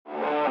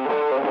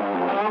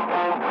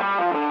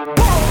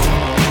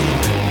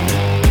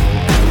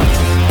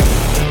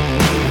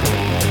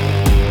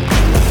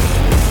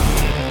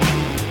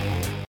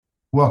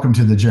Welcome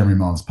to the Jeremy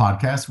Mullins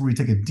podcast, where we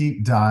take a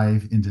deep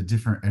dive into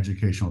different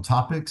educational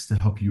topics to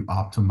help you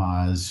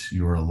optimize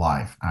your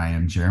life. I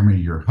am Jeremy,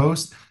 your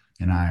host,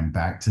 and I am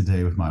back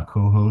today with my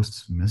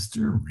co-host,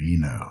 Mr.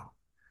 Reno.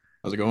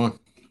 How's it going?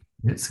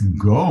 It's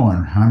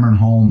going, hammering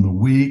home the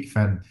week.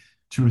 I've had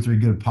two or three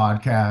good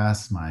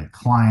podcasts. My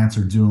clients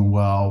are doing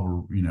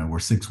well. We're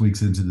 6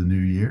 weeks into the new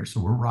year,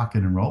 so we're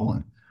rocking and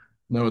rolling.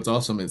 No, it's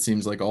awesome. It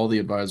seems like all the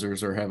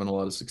advisors are having a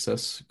lot of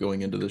success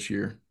going into this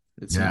year.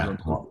 It seems Yeah,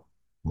 on.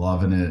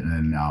 loving it.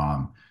 And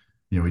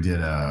we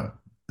did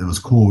it was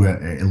cool.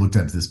 It looked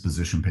at this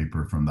position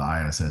paper from the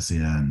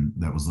ISSN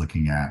that was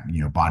looking at,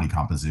 body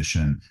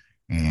composition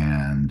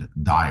and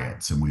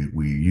diets. And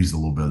we used a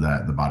little bit of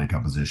that, the body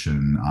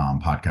composition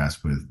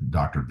podcast with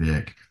Dr.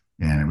 Vic.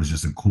 And it was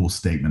just a cool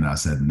statement I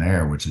said in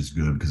there, which is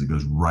good because it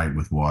goes right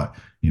with what,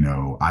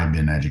 I've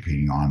been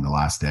educating on the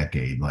last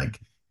decade. Like,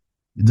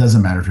 it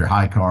doesn't matter if you're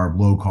high carb,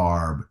 low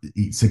carb,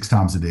 eat 6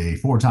 times a day,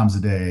 4 times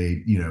a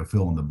day,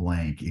 fill in the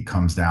blank. It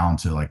comes down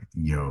to, like,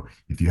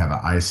 if you have an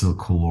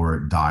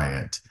isocaloric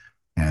diet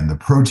and the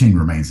protein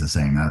remains the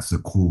same, that's the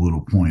cool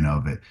little point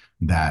of it,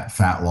 that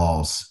fat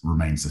loss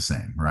remains the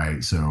same,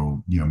 right?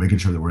 So, making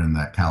sure that we're in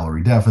that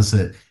calorie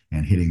deficit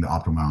and hitting the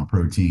optimal amount of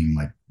protein,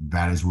 like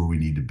that is where we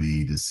need to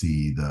be to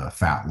see the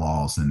fat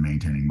loss and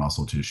maintaining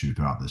muscle tissue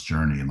throughout this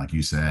journey. And like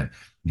you said,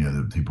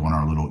 the people in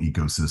our little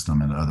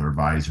ecosystem and other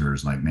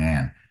advisors, like,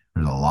 man,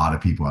 there's a lot of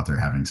people out there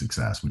having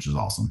success, which is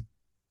awesome.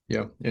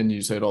 Yeah, and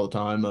you say it all the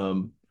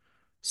time.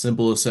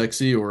 Simple is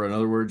sexy, or in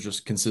other words,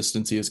 just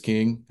consistency is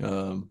king.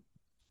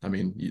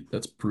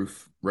 That's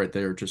proof right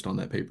there, just on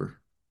that paper.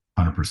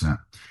 100%.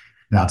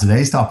 Now,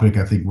 today's topic,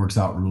 I think, works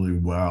out really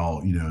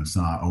well. It's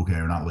not okay.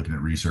 We're not looking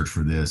at research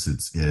for this.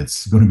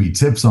 It's going to be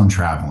tips on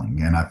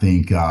traveling, and I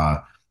think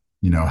our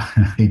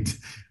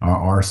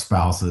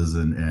spouses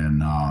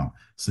and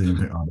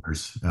significant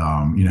others,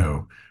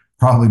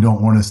 probably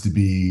don't want us to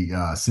be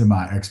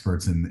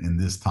semi-experts in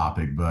this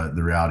topic. But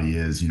the reality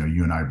is,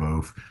 you and I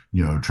both,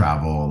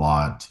 travel a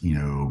lot.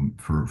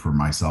 For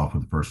myself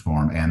with the First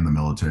Farm and the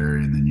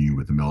military, and then you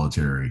with the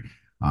military.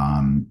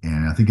 And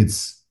I think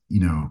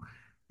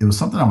it was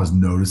something I was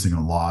noticing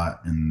a lot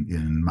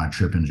in my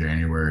trip in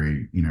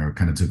January.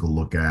 Kind of took a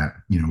look at,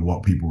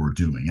 what people were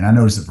doing. And I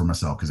noticed it for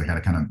myself because I had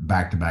a kind of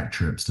back-to-back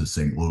trips to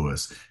St.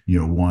 Louis.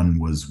 One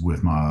was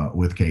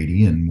with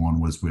Katie and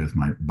one was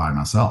by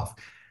myself.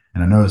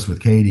 And I noticed with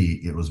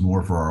Katie, it was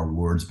more for our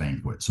awards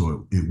banquet.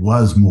 So it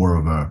was more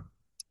of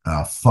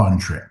a fun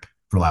trip,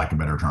 for lack of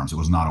better terms. It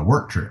was not a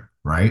work trip,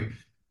 right?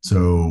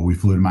 So we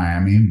flew to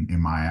Miami. In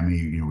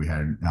Miami, we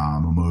had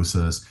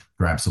mimosas,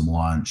 grabbed some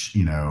lunch,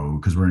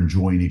 because we're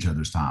enjoying each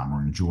other's time.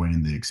 We're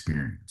enjoying the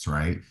experience,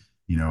 right?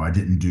 I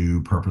didn't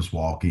do purpose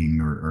walking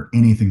or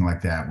anything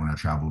like that when I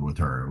traveled with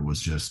her. It was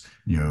just,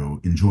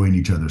 enjoying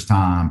each other's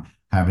time,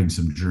 having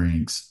some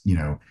drinks.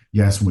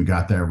 Yes, when we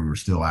got there, we were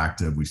still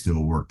active, we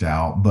still worked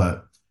out.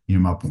 But,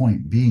 my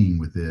point being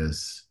with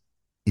this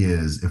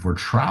is if we're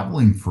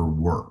traveling for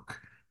work,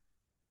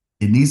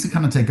 it needs to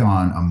kind of take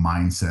on a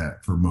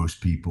mindset for most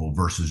people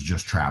versus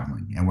just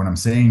traveling. And what I'm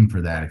saying for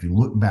that, if you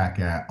look back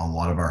at a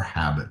lot of our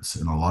habits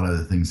and a lot of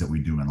the things that we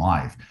do in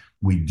life,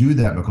 we do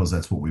that because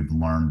that's what we've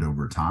learned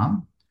over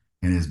time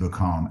and has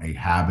become a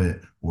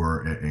habit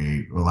or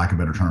or lack of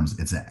better terms,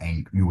 it's an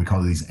anchor. We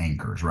call these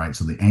anchors, right?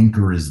 So the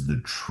anchor is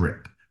the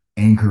trip,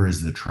 anchor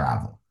is the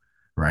travel,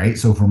 right?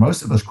 So for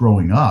most of us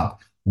growing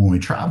up, when we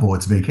travel,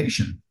 it's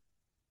vacation,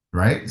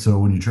 right? So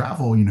when you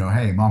travel,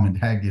 hey, mom and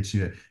dad get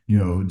you,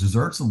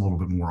 desserts a little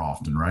bit more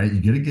often, right? You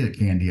get to get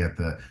candy at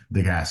the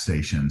gas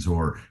stations,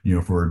 or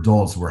for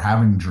adults, we're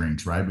having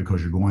drinks, right?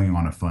 Because you're going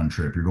on a fun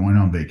trip, you're going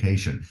on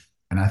vacation.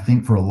 And I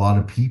think for a lot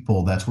of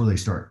people, that's where they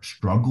start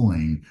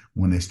struggling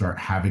when they start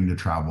having to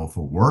travel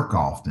for work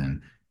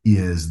often,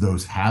 is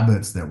those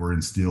habits that were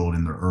instilled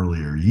in their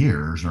earlier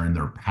years or in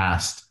their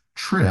past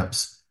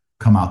trips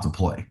come out to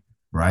play,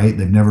 right?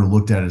 They've never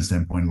looked at it as a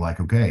standpoint like,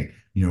 okay,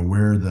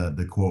 where are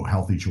the quote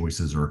healthy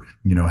choices, or,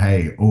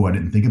 hey, oh, I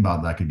didn't think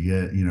about that. I could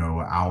get, an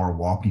hour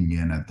walking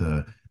in at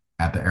the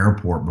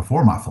airport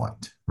before my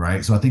flight,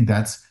 right? So I think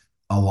that's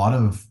a lot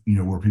of,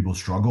 where people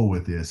struggle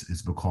with this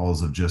is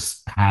because of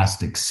just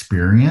past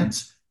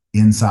experience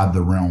inside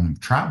the realm of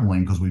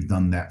traveling, because we've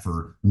done that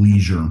for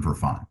leisure and for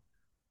fun.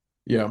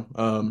 Yeah,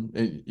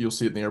 and you'll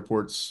see it in the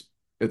airports.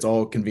 It's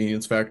all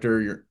convenience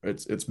factor.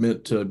 It's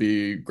meant to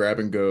be grab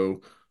and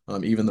go.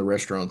 Even the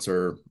restaurants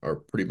are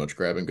pretty much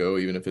grab and go,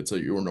 even if it's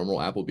at your normal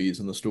Applebee's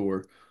in the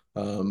store.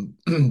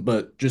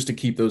 But just to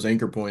keep those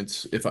anchor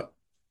points, if I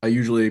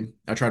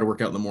try to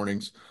work out in the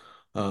mornings.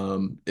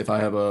 If I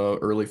have a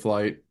early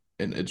flight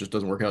and it just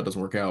doesn't work out, it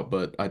doesn't work out.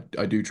 But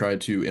I do try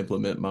to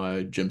implement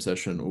my gym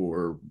session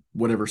or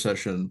whatever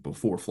session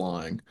before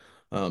flying.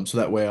 So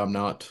that way I'm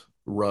not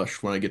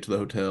rushed when I get to the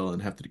hotel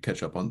and have to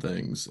catch up on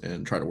things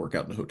and try to work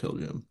out in the hotel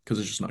gym because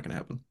it's just not going to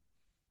happen.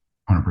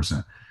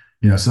 100%.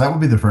 So that would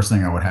be the first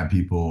thing I would have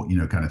people,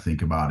 kind of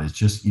think about is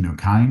just,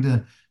 kind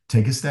of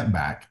take a step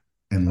back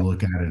and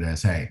look at it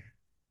as, hey,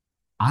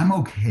 I'm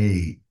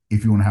okay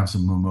if you want to have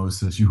some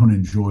mimosas, you want to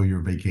enjoy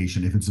your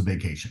vacation, if it's a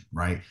vacation,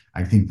 right?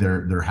 I think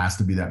there has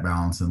to be that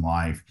balance in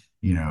life.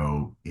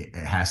 It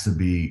has to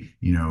be,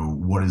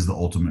 what is the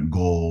ultimate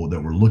goal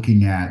that we're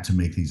looking at to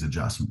make these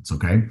adjustments,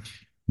 okay?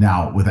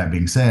 Now, with that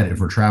being said, if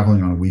we're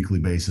traveling on a weekly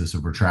basis,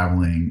 if we're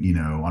traveling,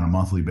 on a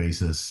monthly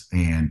basis,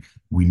 and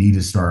we need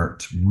to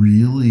start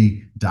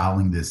really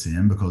dialing this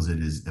in because it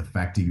is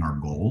affecting our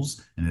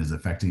goals and it is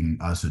affecting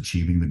us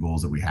achieving the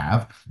goals that we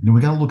have, we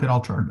got to look at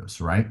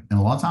alternatives, right? And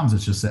a lot of times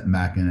it's just sitting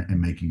back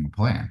and making a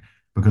plan.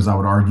 Because I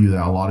would argue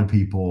that a lot of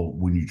people,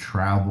 when you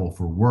travel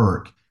for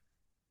work,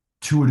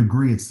 to a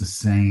degree, it's the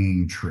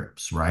same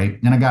trips, right?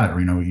 And I got it.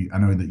 I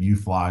know that you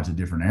fly to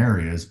different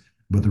areas,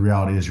 but the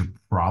reality is you're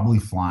probably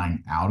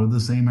flying out of the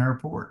same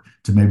airport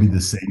to maybe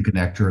the same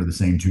connector or the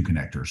same two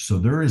connectors. So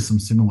there is some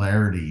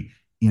similarity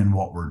in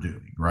what we're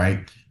doing,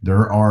 right?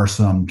 There are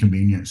some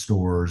convenience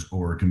stores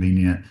or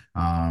convenient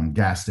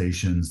gas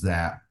stations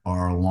that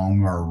are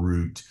along our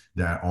route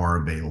that are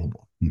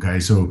available. Okay,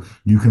 so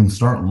you can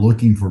start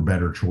looking for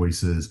better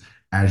choices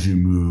as you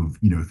move,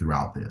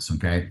 throughout this.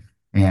 Okay.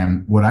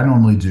 And what I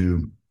normally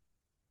do,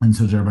 and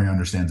so that everybody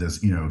understands this,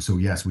 so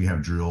yes, we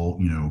have drill,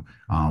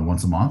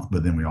 once a month,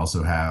 but then we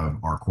also have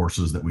our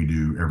courses that we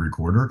do every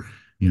quarter,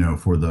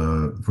 for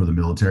the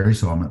military.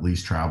 So I'm at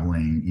least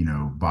traveling,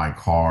 by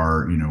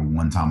car,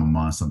 one time a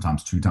month,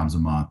 sometimes two times a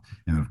month,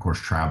 and of course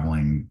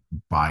traveling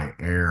by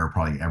air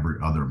probably every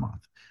other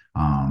month.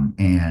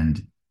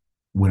 And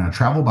when I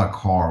travel by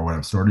car, what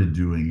I've started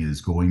doing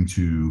is going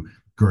to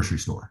grocery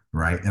store,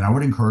 right? And I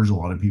would encourage a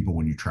lot of people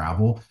when you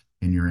travel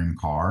and you're in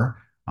car,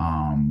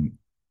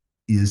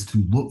 is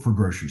to look for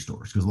grocery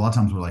stores because a lot of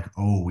times we're like,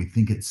 oh, we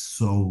think it's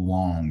so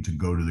long to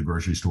go to the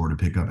grocery store to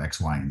pick up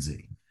X, Y, and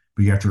Z.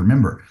 But you have to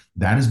remember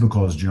that is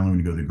because generally when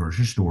you go to the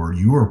grocery store,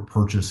 you are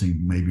purchasing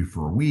maybe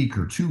for a week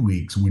or 2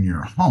 weeks when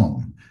you're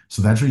home.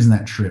 So that's the reason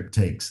that trip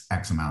takes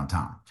X amount of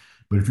time.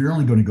 But if you're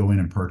only going to go in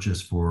and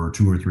purchase for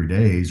 2 or 3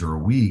 days or a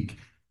week,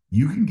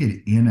 you can get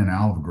in and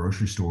out of a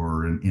grocery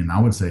store in I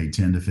would say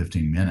 10 to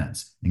 15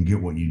 minutes and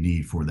get what you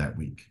need for that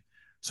week.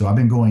 So I've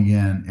been going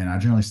in and I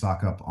generally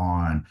stock up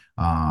on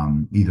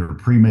either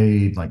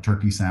pre-made like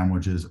turkey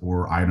sandwiches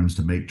or items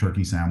to make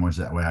turkey sandwich.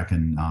 That way I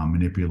can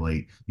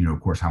manipulate, of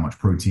course, how much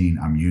protein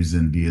I'm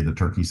using via the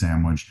turkey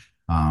sandwich.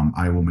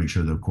 I will make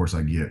sure that, of course,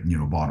 I get,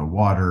 bottled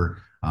water.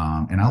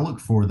 And I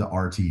look for the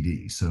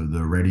RTD, so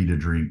the ready to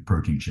drink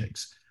protein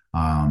shakes.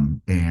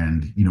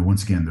 And,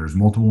 once again, there's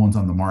multiple ones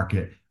on the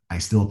market. I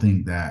still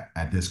think that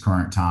at this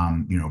current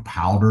time,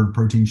 powdered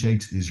protein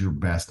shakes is your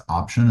best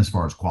option as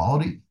far as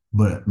quality.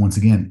 But once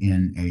again,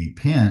 in a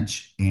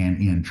pinch and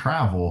in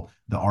travel,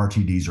 the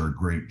RTDs are a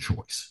great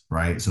choice,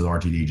 right? So the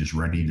RTD just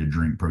ready to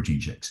drink protein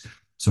shakes.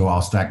 So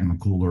I'll stack my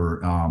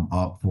cooler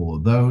up full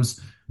of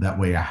those. That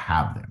way I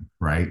have them,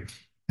 right?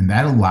 And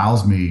that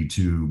allows me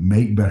to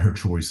make better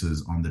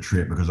choices on the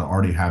trip because I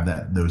already have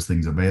those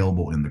things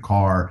available in the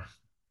car.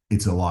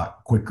 It's a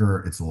lot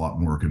quicker, it's a lot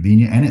more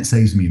convenient, and it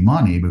saves me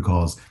money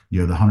because the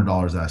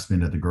 $100 I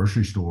spend at the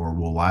grocery store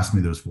will last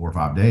me those 4 or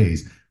 5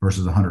 days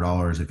versus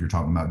 $100 if you're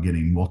talking about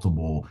getting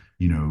multiple,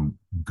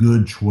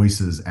 good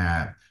choices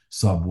at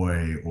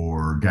Subway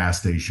or gas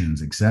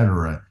stations,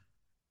 etc.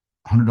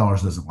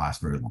 $100 doesn't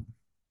last very long.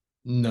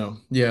 No,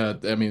 yeah,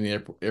 I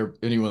mean,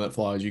 anyone that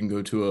flies, you can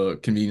go to a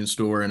convenience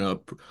store and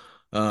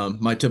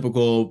my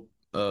typical,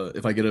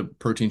 if I get a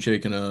protein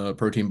shake and a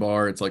protein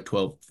bar, it's like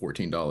 12,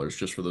 $14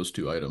 just for those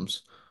two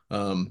items.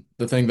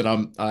 The thing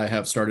that I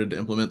have started to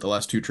implement the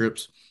last two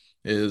trips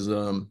is,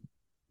 man,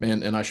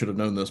 and I should have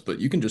known this, but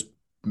you can just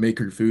make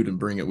your food and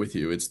bring it with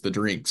you. It's the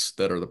drinks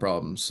that are the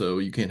problem. So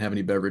you can't have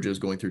any beverages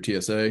going through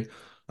TSA.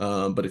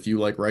 But if you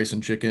like rice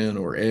and chicken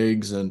or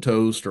eggs and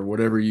toast or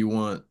whatever you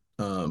want,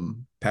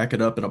 pack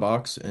it up in a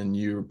box and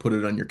you put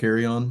it on your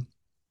carry-on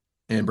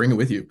and bring it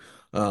with you.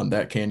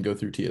 That can go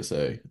through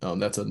TSA.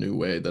 That's a new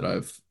way that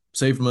I've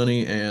saved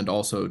money and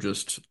also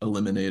just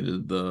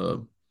eliminated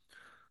the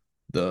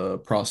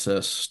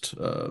processed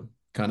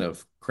kind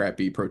of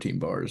crappy protein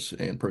bars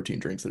and protein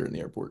drinks that are in the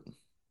airport.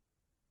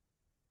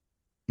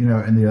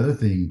 And the other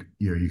thing,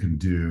 you can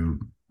do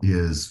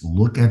is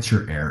look at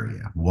your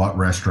area. What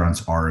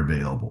restaurants are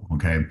available?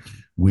 Okay.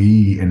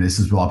 And this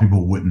is a lot of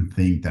people wouldn't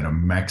think that a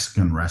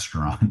Mexican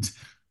restaurant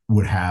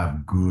would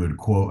have good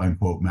quote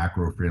unquote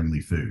macro friendly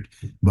food.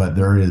 But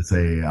there is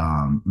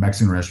a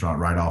Mexican restaurant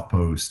right off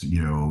post,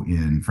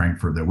 in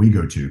Frankfurt that we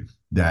go to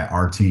that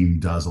our team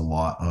does a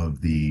lot of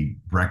the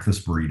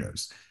breakfast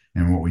burritos.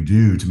 And what we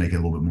do to make it a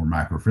little bit more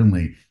macro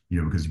friendly,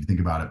 because if you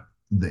think about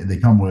it, they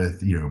come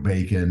with,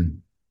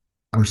 bacon,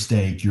 or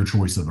steak, your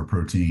choice of a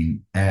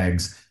protein,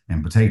 eggs,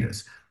 and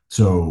potatoes.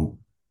 So,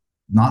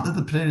 not that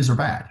the potatoes are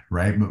bad,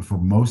 right? But for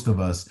most of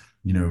us,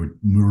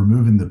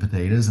 removing the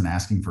potatoes and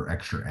asking for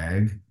extra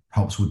egg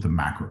helps with the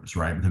macros,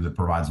 right? Because it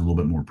provides a little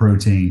bit more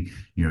protein.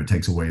 It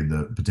takes away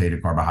the potato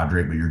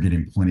carbohydrate, but you're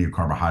getting plenty of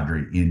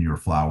carbohydrate in your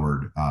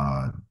floured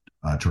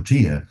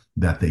tortilla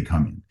that they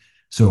come in.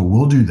 So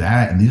we'll do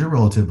that, and these are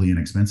relatively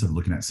inexpensive,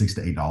 looking at $6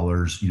 to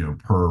 $8,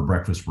 per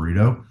breakfast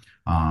burrito.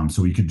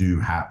 So you could do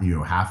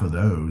half of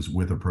those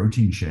with a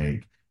protein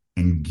shake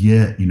and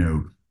get,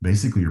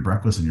 basically your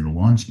breakfast and your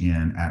lunch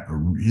in at a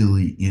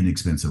really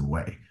inexpensive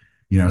way.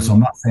 So I'm Mhm.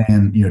 not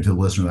saying, to the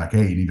listener, like,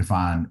 hey, you need to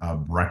find a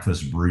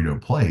breakfast burrito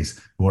place.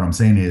 But what I'm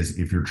saying is,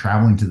 if you're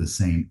traveling to the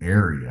same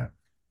area,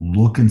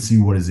 look and see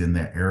what is in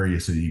that area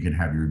so that you can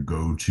have your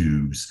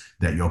go-tos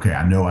that, okay,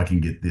 I know I can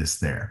get this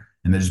there.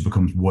 And that just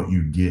becomes what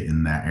you get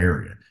in that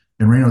area.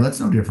 And Reno, that's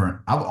no different.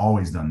 I've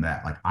always done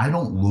that. Like, I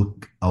don't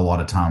look a lot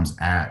of times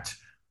at,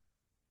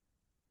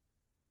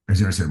 I was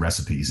going to say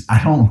recipes.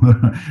 I don't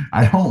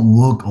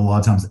look a lot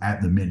of times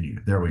at the menu.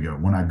 There we go.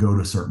 When I go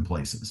to certain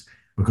places,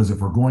 because if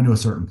we're going to a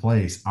certain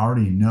place, I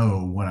already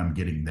know what I'm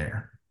getting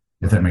there,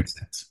 if that Right. makes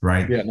sense,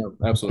 right? Yeah, no,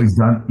 absolutely. Always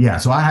done. Yeah.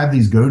 So I have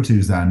these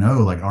go-tos that I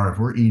know, like, all right, if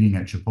we're eating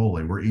at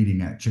Chipotle, we're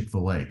eating at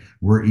Chick-fil-A,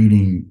 we're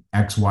eating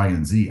X, Y,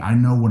 and Z. I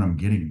know what I'm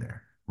getting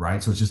there,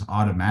 right? So it's just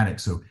automatic.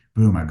 So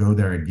boom, I go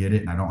there and get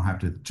it, and I don't have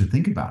to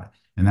think about it.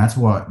 And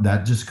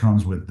that just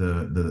comes with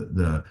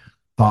the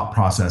thought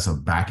process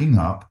of backing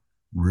up,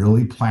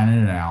 really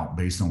planning it out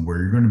based on where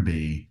you're going to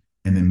be,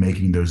 and then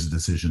making those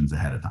decisions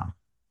ahead of time.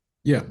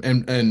 Yeah,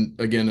 and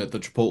again at the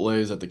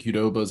Chipotle's, at the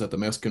Qdoba's, at the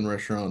Mexican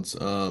restaurants,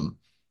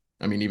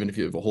 I mean, even if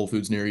you have a Whole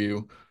Foods near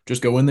you,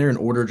 just go in there and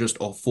order just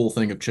a full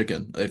thing of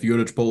chicken. If you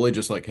go to Chipotle,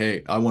 just like,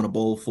 hey, I want a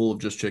bowl full of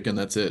just chicken.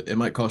 That's it. It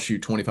might cost you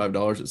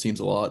 $25. It seems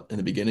a lot in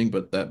the beginning,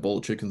 but that bowl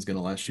of chicken's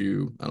gonna last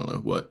you, I don't know,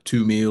 what,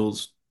 2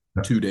 meals,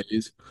 2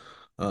 days.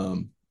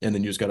 And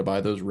then you just got to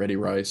buy those ready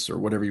rice or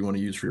whatever you want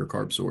to use for your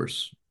carb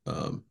source.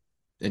 And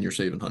you're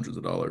saving hundreds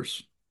of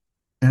dollars.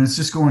 And it's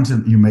just going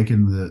to you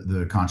making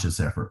the conscious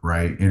effort,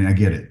 right? And I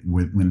get it.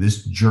 When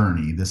this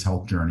journey, this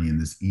health journey,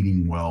 and this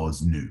eating well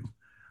is new,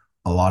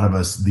 a lot of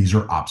us, these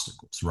are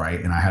obstacles, right?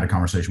 And I had a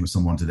conversation with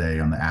someone today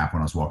on the app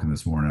when I was walking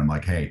this morning. I'm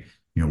like, hey,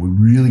 we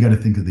really got to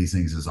think of these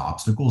things as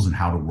obstacles and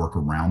how to work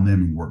around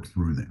them and work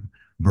through them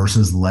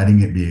versus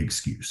letting it be an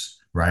excuse,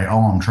 right?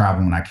 Oh, I'm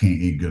traveling, I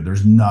can't eat good.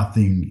 There's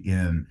nothing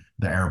in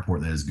the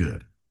airport that is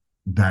good.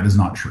 That is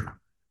not true.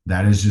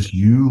 That is just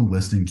you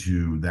listening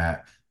to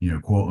that,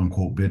 quote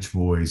unquote bitch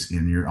voice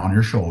in your on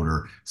your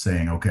shoulder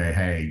saying, okay,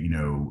 hey, you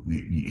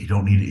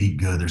don't need to eat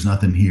good. There's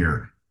nothing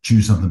here.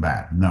 Choose something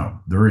bad. No,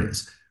 there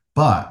is.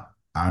 But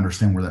I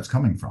understand where that's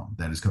coming from.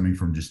 That is coming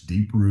from just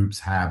deep roots,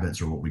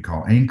 habits, or what we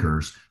call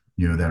anchors,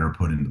 that are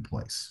put into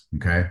place.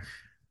 Okay.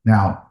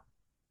 Now,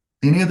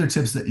 any other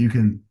tips that you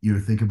can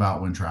think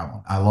about when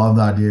traveling? I love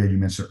the idea you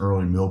mentioned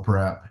early meal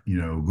prep,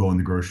 go in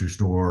the grocery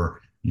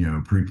store,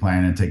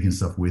 pre-planning, taking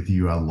stuff with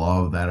you. I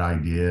love that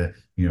idea.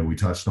 We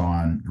touched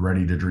on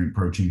ready to drink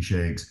protein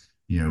shakes.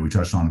 We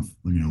touched on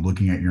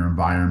looking at your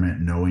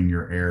environment, knowing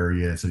your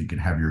area so you can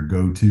have your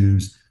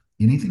go-tos.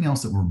 Anything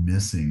else that we're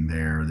missing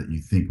there that you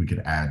think we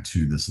could add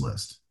to this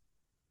list?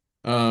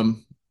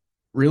 Um,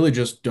 Really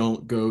just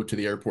don't go to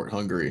the airport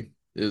hungry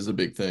is a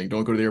big thing.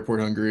 Don't go to the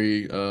airport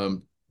hungry.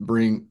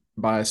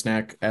 Buy a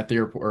snack at the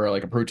airport or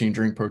like a protein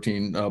drink,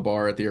 protein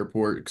bar at the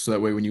airport. So that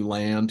way when you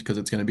land, because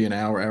it's going to be an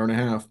hour, hour and a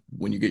half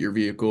when you get your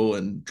vehicle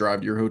and drive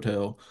to your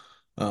hotel,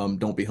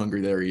 don't be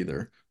hungry there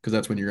either. Because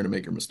that's when you're going to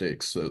make your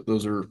mistakes. So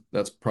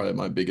that's probably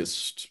my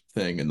biggest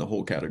thing in the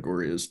whole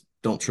category is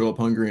don't show up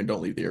hungry and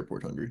don't leave the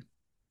airport hungry.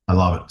 I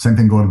love it. Same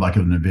thing going to like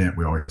an event.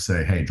 We always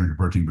say, hey, drink a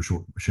protein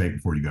shake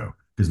before you go.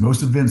 Because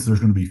most events, there's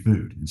going to be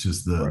food. It's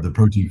just Right. the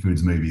protein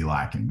foods may be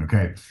lacking.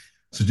 Okay.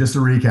 So just to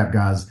recap,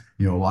 guys,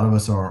 a lot of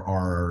us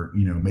are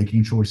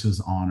making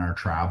choices on our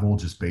travel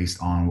just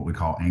based on what we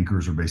call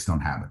anchors or based on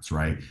habits,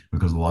 right?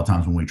 Because a lot of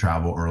times when we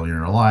travel early in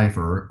our life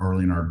or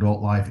early in our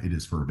adult life, it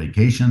is for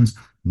vacations,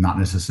 not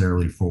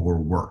necessarily for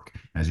work.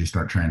 As you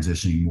start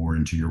transitioning more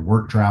into your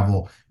work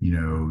travel,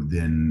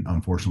 then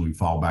unfortunately we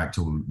fall back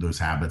to those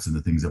habits and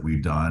the things that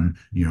we've done,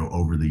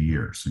 over the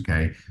years.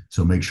 Okay.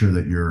 So make sure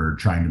that you're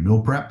trying to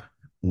meal prep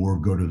or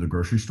go to the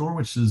grocery store,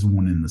 which is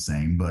one in the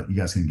same, but you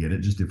guys can get it,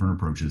 just different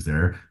approaches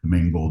there. The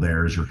main goal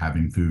there is you're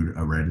having food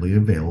readily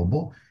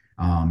available.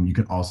 You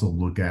can also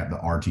look at the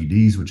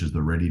RTDs, which is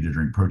the ready to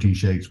drink protein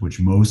shakes, which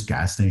most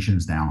gas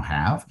stations now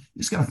have.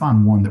 You just got to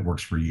find one that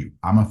works for you.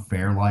 I'm a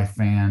Fairlife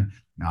fan.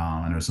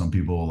 I know some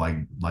people like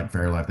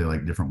Fairlife; they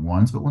like different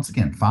ones. But once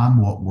again,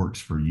 find what works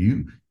for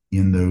you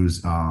in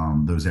those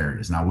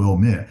areas. And I will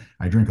admit,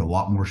 I drink a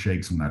lot more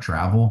shakes when I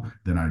travel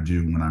than I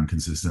do when I'm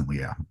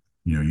consistently out.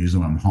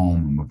 Usually when I'm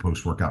home, I'm a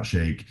post-workout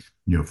shake.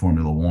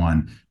 Formula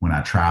One. When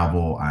I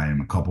travel, I am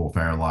a couple of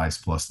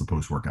Fairlife plus the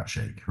post-workout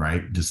shake.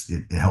 Right, just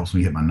it helps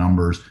me hit my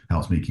numbers,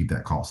 helps me keep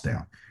that cost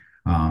down.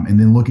 And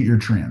then look at your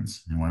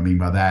trends. And what I mean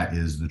by that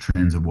is the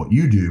trends of what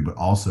you do, but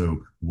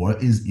also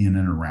what is in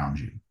and around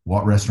you.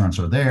 What restaurants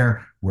are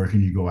there? Where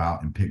can you go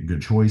out and pick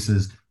good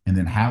choices? And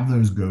then have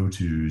those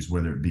go-tos,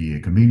 whether it be a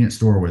convenience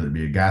store, whether it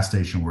be a gas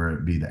station, whether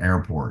it be the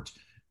airport.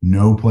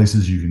 Know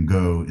places you can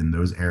go in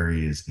those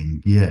areas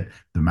and get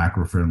the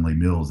macro-friendly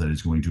meals that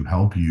is going to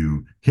help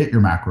you hit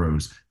your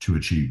macros to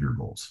achieve your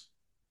goals.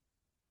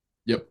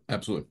 Yep,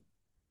 absolutely.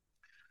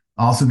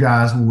 Awesome,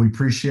 guys. Well, we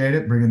appreciate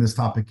it bringing this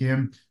topic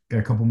in.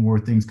 Got a couple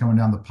more things coming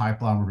down the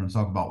pipeline. We're going to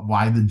talk about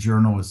why the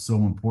journal is so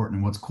important.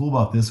 And what's cool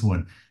about this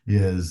one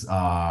is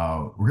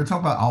we're going to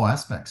talk about all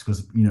aspects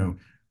because,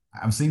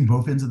 I've seen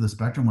both ends of the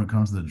spectrum when it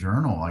comes to the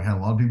journal. I had a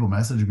lot of people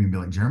message me and be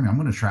like, Jeremy, I'm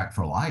going to track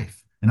for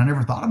life. And I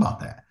never thought about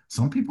that.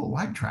 Some people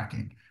like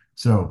tracking.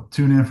 So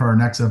tune in for our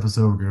next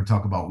episode. We're going to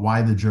talk about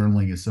why the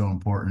journaling is so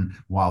important.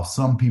 While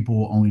some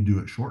people only do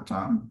it short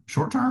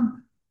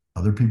term,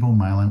 other people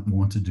might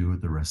want to do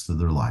it the rest of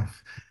their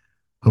life.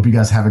 Hope you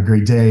guys have a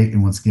great day.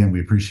 And once again, we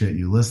appreciate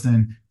you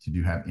listening. If you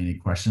do have any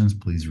questions,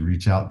 please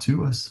reach out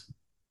to us.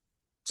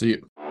 See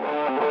you.